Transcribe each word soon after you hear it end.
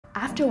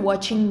After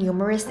watching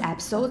numerous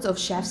episodes of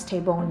Chef's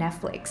Table on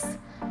Netflix,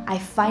 I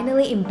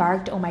finally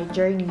embarked on my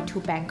journey to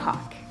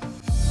Bangkok.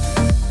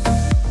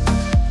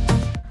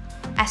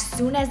 As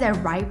soon as I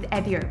arrived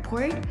at the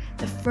airport,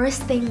 the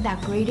first thing that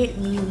greeted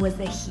me was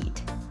the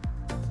heat.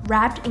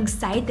 Wrapped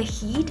inside the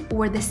heat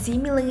were the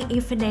seemingly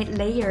infinite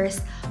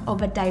layers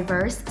of a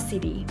diverse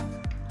city,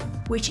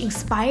 which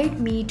inspired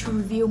me to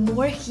review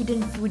more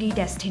hidden foodie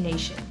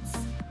destinations.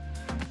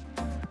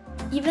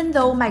 Even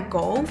though my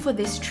goal for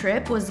this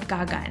trip was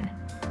Gaggan,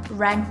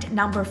 ranked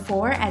number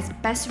 4 as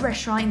best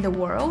restaurant in the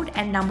world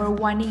and number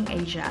 1 in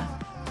Asia,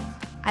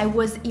 I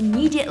was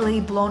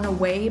immediately blown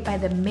away by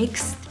the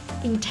mixed,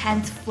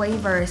 intense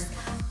flavors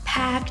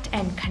packed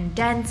and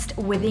condensed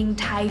within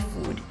Thai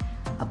food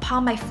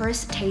upon my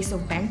first taste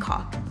of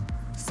Bangkok.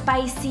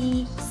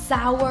 Spicy,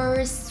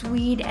 sour,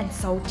 sweet, and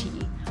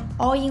salty,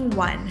 all in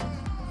one.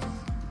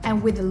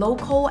 And with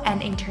local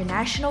and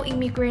international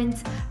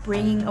immigrants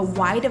bringing a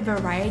wide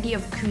variety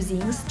of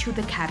cuisines to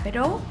the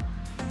capital,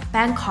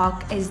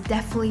 Bangkok is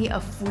definitely a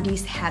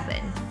foodie's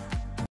heaven.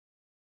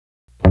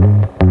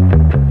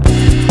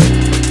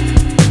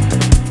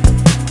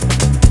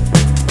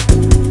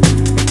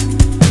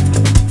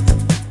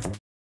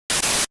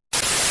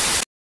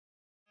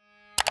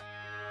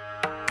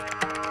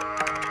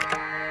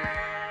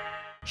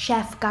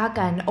 Chef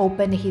Gaggan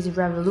opened his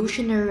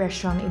revolutionary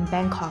restaurant in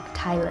Bangkok,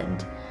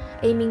 Thailand,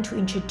 aiming to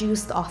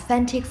introduce the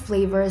authentic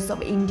flavors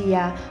of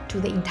India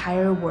to the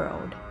entire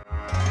world.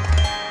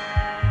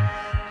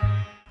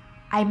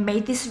 I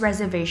made this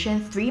reservation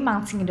 3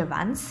 months in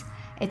advance.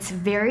 It's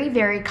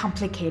very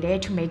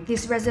complicated to make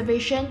this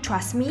reservation,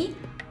 trust me,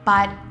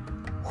 but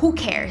who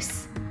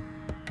cares?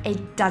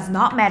 It does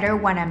not matter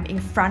when I'm in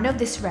front of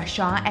this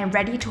restaurant and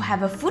ready to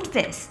have a food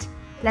feast.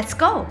 Let's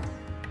go!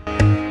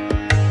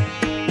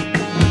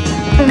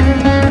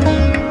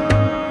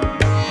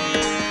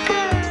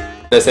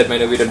 The set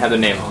menu, we don't have the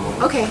name.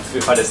 Okay.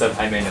 We call it serve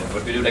Thai menu,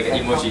 but we do like an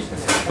emoji.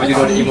 But you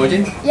know the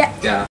emoji? Yeah.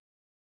 Yeah.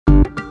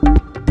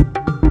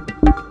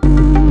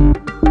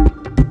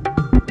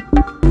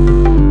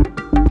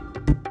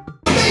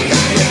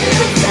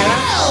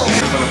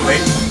 On the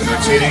plate, no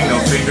cheating, no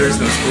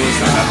fingers, no spoons,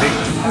 no nothing.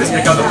 Just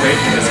pick out the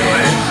plate and just go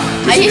ahead.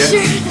 Are you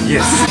sure?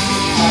 Yes.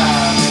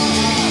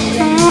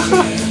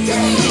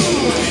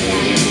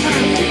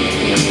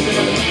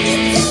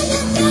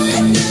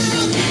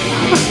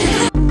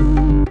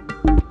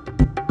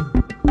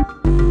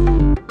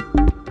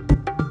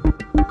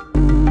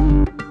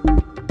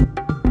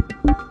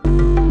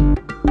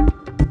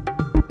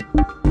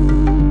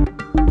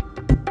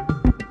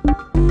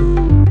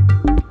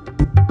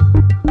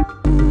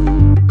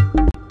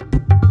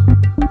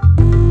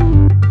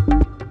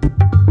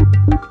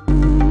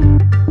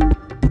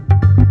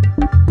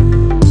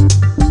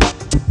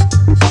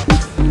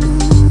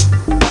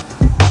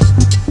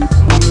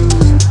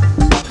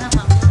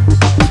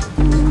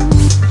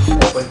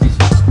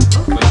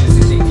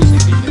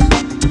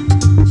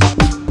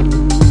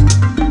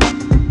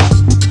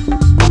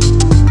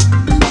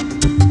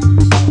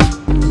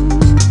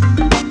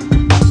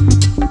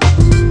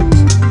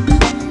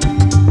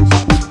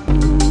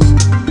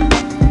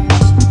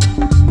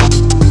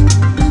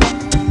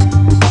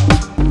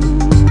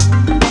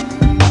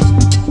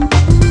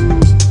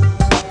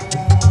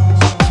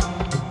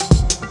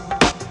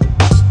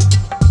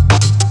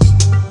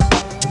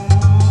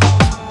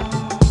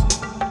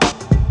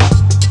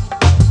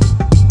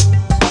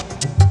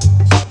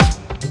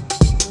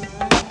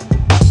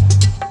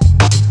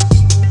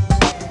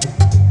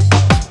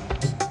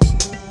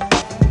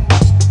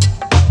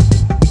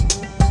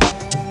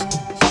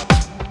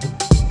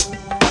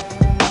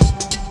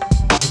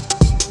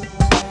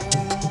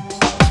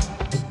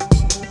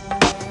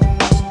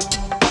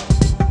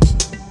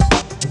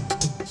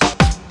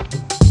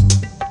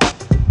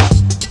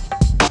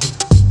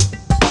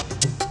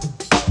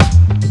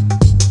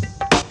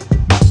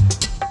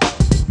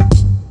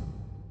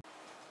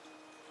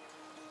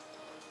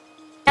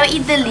 You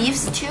eat the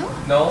leaves too?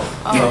 No.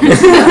 Oh.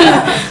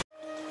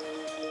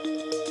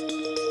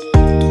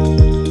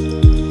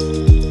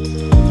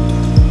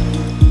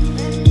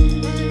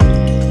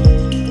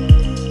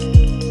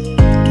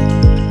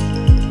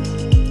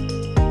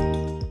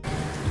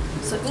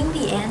 So in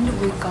the end,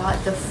 we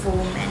got the full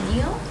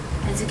menu.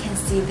 As you can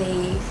see,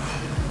 they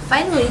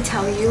finally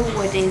tell you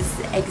what is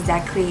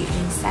exactly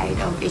inside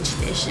of each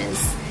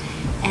dishes.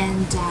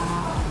 And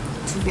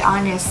to be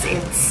honest,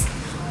 it's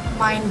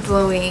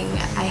mind-blowing.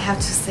 I have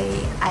to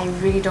say, I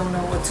really don't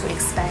know what to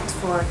expect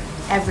for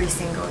every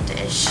single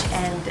dish,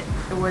 and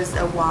it was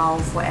a wow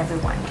for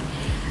everyone.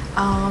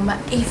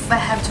 If I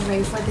have to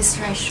rate for this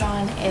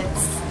restaurant,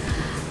 it's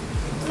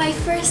my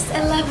first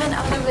 11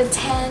 out of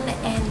 10,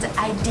 and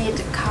I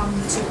did come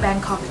to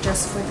Bangkok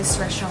just for this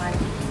restaurant,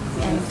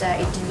 and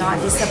it did not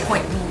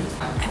disappoint me.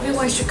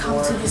 Everyone should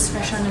come to this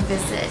restaurant and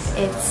visit.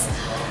 It's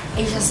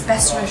Asia's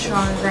best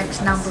restaurant, ranked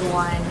 #1,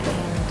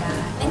 and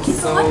thank you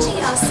for watching.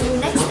 I'll see you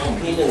next time.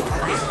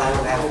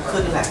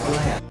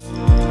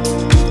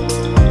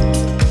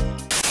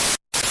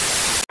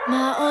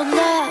 My old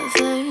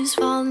lovers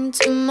fall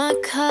into my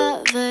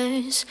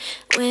covers,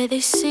 where they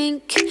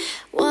sink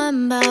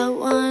one by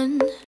one.